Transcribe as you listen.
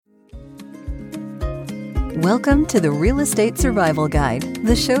Welcome to the Real Estate Survival Guide,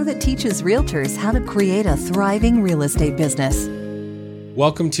 the show that teaches realtors how to create a thriving real estate business.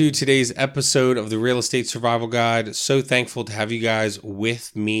 Welcome to today's episode of the Real Estate Survival Guide. So thankful to have you guys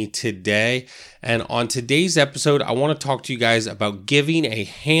with me today. And on today's episode, I want to talk to you guys about giving a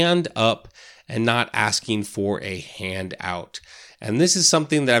hand up and not asking for a handout. And this is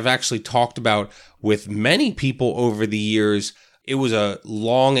something that I've actually talked about with many people over the years. It was a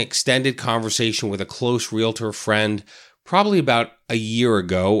long, extended conversation with a close realtor friend, probably about a year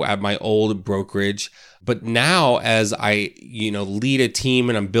ago at my old brokerage. But now as I, lead a team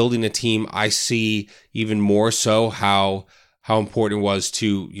and I'm building a team, I see even more so how important it was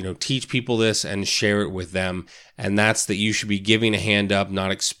to, teach people this and share it with them. And that's that you should be giving a hand up, not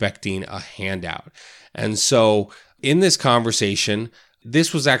expecting a handout. And so in this conversation,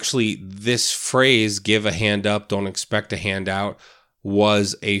 this phrase, give a hand up, don't expect a handout,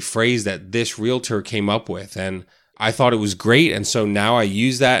 was a phrase that this realtor came up with. And I thought it was great. And so now I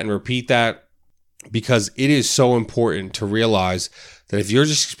use that and repeat that because it is so important to realize that if you're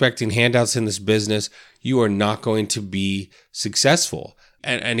just expecting handouts in this business, you are not going to be successful.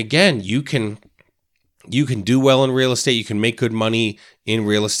 And again, you can do well in real estate. You can make good money in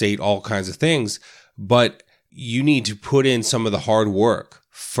real estate, all kinds of things, but you need to put in some of the hard work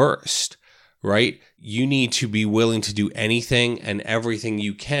first, right? You need to be willing to do anything and everything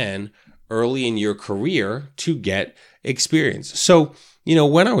you can early in your career to get experience. So,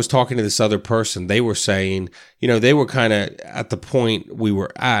 when I was talking to this other person, they were saying, they were kind of at the point we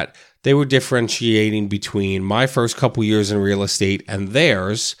were at, they were differentiating between my first couple years in real estate and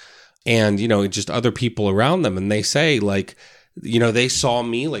theirs and, just other people around them. And they say they saw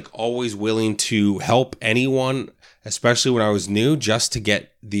me always willing to help anyone, especially when I was new, just to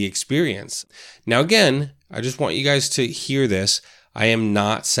get the experience. Now, again, I just want you guys to hear this. I am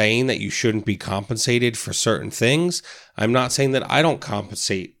not saying that you shouldn't be compensated for certain things. I'm not saying that I don't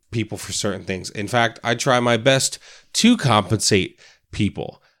compensate people for certain things. In fact, I try my best to compensate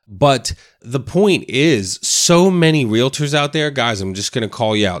people. But the point is, so many realtors out there, guys, I'm just going to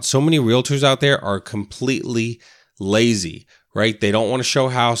call you out. So many realtors out there are completely lazy, right? They don't want to show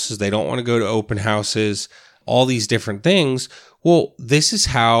houses. They don't want to go to open houses, all these different things. Well, this is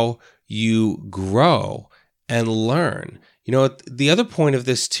how you grow and learn. The other point of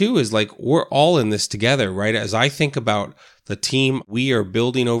this too is we're all in this together, right? As I think about the team we are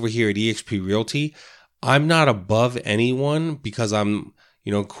building over here at eXp Realty, I'm not above anyone because I'm,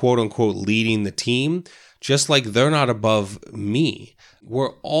 quote unquote, leading the team, just like they're not above me.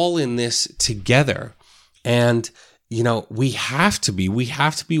 We're all in this together. And, we have to be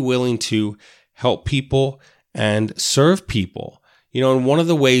willing to help people and serve people. And one of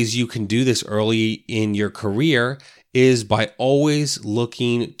the ways you can do this early in your career is by always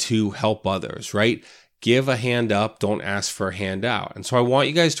looking to help others, right? Give a hand up, don't ask for a handout. And so I want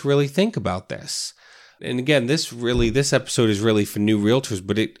you guys to really think about this. And again, this episode is really for new realtors,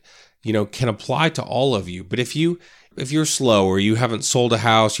 but it, can apply to all of you. But if you're slow or you haven't sold a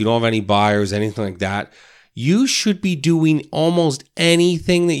house, you don't have any buyers, anything like that, you should be doing almost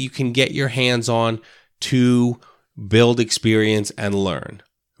anything that you can get your hands on to build experience and learn,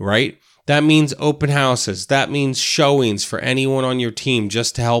 right? That means open houses. That means showings for anyone on your team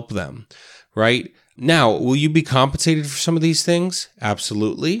just to help them, right? Now, will you be compensated for some of these things?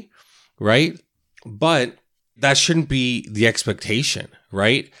 Absolutely, right? But that shouldn't be the expectation,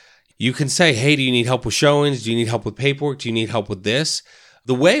 right? You can say, hey, do you need help with showings? Do you need help with paperwork? Do you need help with this?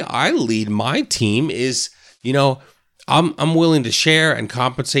 The way I lead my team is, I'm willing to share and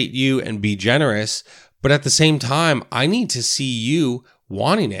compensate you and be generous, but at the same time, I need to see you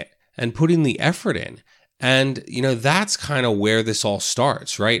wanting it and putting the effort in. And, that's kind of where this all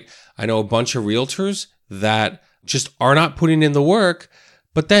starts, right? I know a bunch of realtors that just are not putting in the work,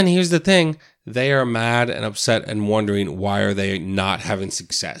 but then here's the thing, they are mad and upset and wondering why are they not having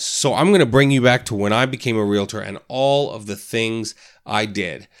success. So I'm going to bring you back to when I became a realtor and all of the things I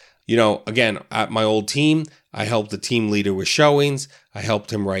did. Again, at my old team, I helped the team leader with showings. I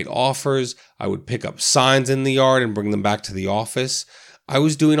helped him write offers. I would pick up signs in the yard and bring them back to the office. I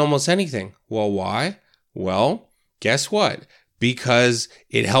was doing almost anything. Well, why? Well, guess what? Because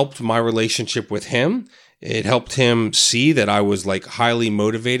it helped my relationship with him. It helped him see that I was highly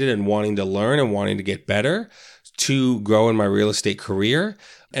motivated and wanting to learn and wanting to get better to grow in my real estate career.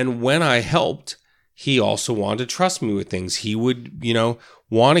 And when I helped, he also wanted to trust me with things. He would,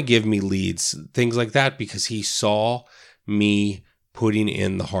 want to give me leads, things like that, because he saw me putting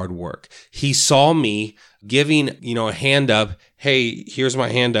in the hard work. He saw me giving, a hand up. Hey, here's my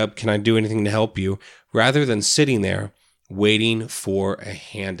hand up. Can I do anything to help you? Rather than sitting there waiting for a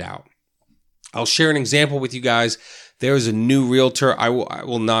handout. I'll share an example with you guys. There is a new realtor. I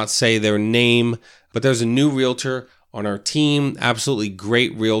will not say their name, but there's a new realtor on our team, absolutely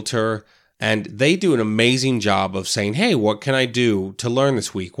great realtor. And they do an amazing job of saying, hey, what can I do to learn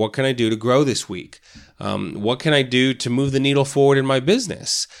this week? What can I do to grow this week? What can I do to move the needle forward in my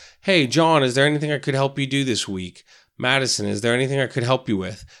business? Hey, John, is there anything I could help you do this week? Madison, is there anything I could help you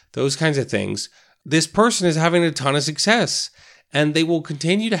with? Those kinds of things. This person is having a ton of success, and they will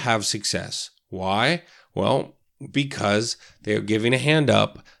continue to have success. Why? Well, because they're giving a hand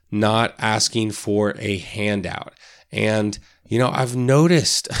up, not asking for a handout. And, I've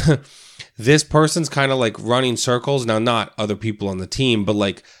noticed this person's kind of like running circles. Now, not other people on the team, but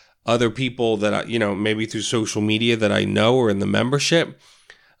like other people that, maybe through social media that I know or in the membership.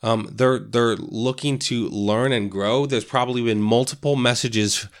 They're looking to learn and grow. There's probably been multiple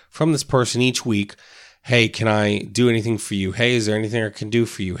messages from this person each week. Hey, can I do anything for you? Hey, is there anything I can do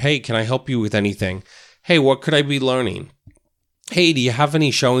for you? Hey, can I help you with anything? Hey, what could I be learning? Hey, do you have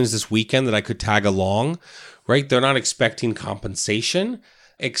any showings this weekend that I could tag along? Right? They're not expecting compensation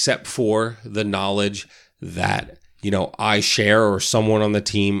except for the knowledge that, I share or someone on the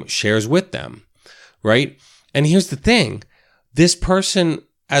team shares with them. Right? And here's the thing. This person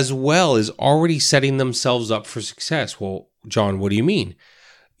as well is already setting themselves up for success. Well, John, what do you mean?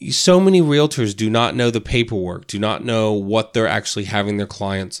 So many realtors do not know the paperwork, do not know what they're actually having their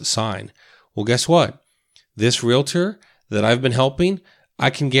clients sign. Well, guess what? This realtor that I've been helping, I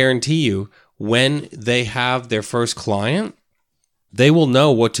can guarantee you when they have their first client, they will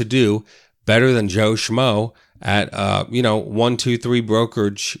know what to do better than Joe Schmo at 123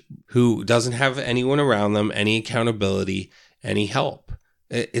 brokerage who doesn't have anyone around them, any accountability, any help.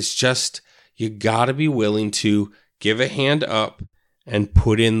 It's just, you got to be willing to give a hand up and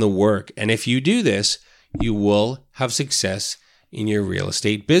put in the work. And if you do this, you will have success in your real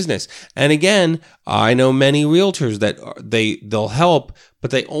estate business. And again, I know many realtors that they'll help,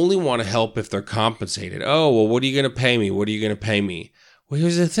 but they only want to help if they're compensated. Oh, well, what are you going to pay me? What are you going to pay me? Well,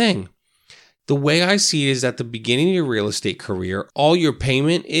 here's the thing. The way I see it is at the beginning of your real estate career, all your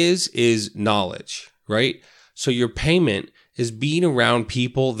payment is knowledge, right? So your payment is being around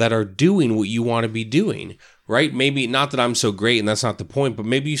people that are doing what you want to be doing, right? Maybe not that I'm so great and that's not the point, but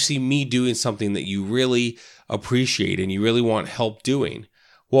maybe you see me doing something that you really appreciate and you really want help doing.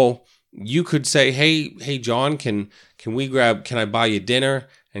 Well, you could say, hey, John, can I buy you dinner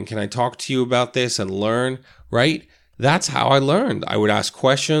and can I talk to you about this and learn, right? That's how I learned. I would ask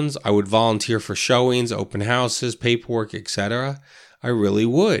questions. I would volunteer for showings, open houses, paperwork, etc. I really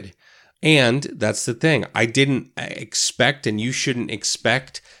would. And that's the thing. I didn't expect, and you shouldn't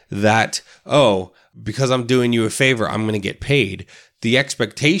expect that, oh, because I'm doing you a favor, I'm going to get paid. The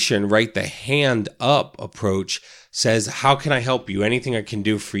expectation, right, the hand up approach says, how can I help you? Anything I can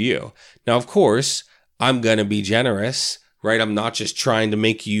do for you. Now, of course, I'm going to be generous, right? I'm not just trying to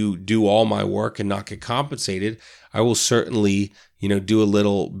make you do all my work and not get compensated. I will certainly, do a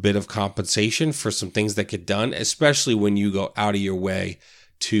little bit of compensation for some things that get done, especially when you go out of your way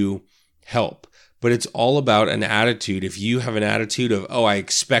to help. But it's all about an attitude. If you have an attitude of, oh, I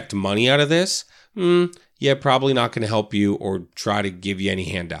expect money out of this, probably not going to help you or try to give you any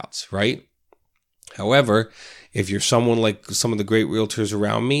handouts, right? However, if you're someone like some of the great realtors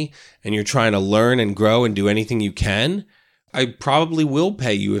around me and you're trying to learn and grow and do anything you can, I probably will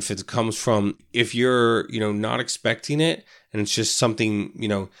pay you if it comes from, if you're, not expecting it and it's just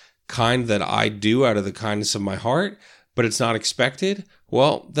something, kind that I do out of the kindness of my heart, but it's not expected,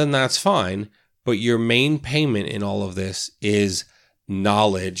 well, then that's fine. But your main payment in all of this is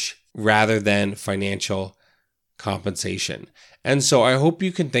knowledge rather than financial compensation. And so I hope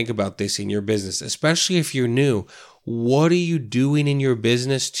you can think about this in your business, especially if you're new. What are you doing in your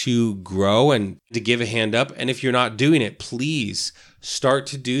business to grow and to give a hand up? And if you're not doing it, please start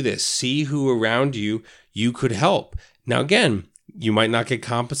to do this. See who around you could help. Now, again, you might not get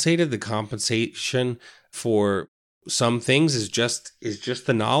compensated. The compensation for some things is just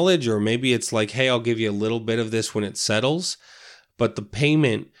the knowledge, or maybe it's like, hey, I'll give you a little bit of this when it settles. But the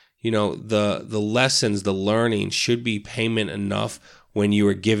payment, the lessons, the learning should be payment enough when you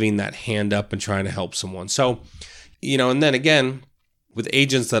are giving that hand up and trying to help someone. So, and then again, with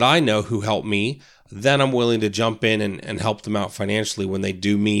agents that I know who help me, then I'm willing to jump in and help them out financially when they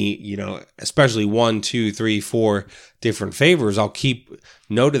do me, especially 1, 2, 3, 4 different favors. I'll keep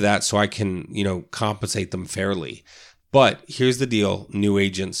note of that so I can, compensate them fairly. But here's the deal, new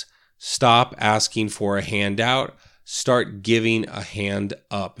agents, stop asking for a handout. Start giving a hand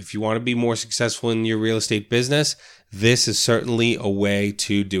up. If you want to be more successful in your real estate business, this is certainly a way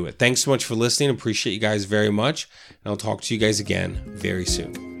to do it. Thanks so much for listening. Appreciate you guys very much. And I'll talk to you guys again very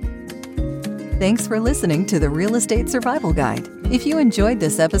soon. Thanks for listening to the Real Estate Survival Guide. If you enjoyed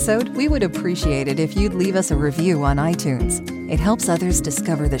this episode, we would appreciate it if you'd leave us a review on iTunes. It helps others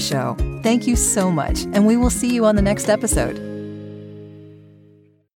discover the show. Thank you so much, and we will see you on the next episode.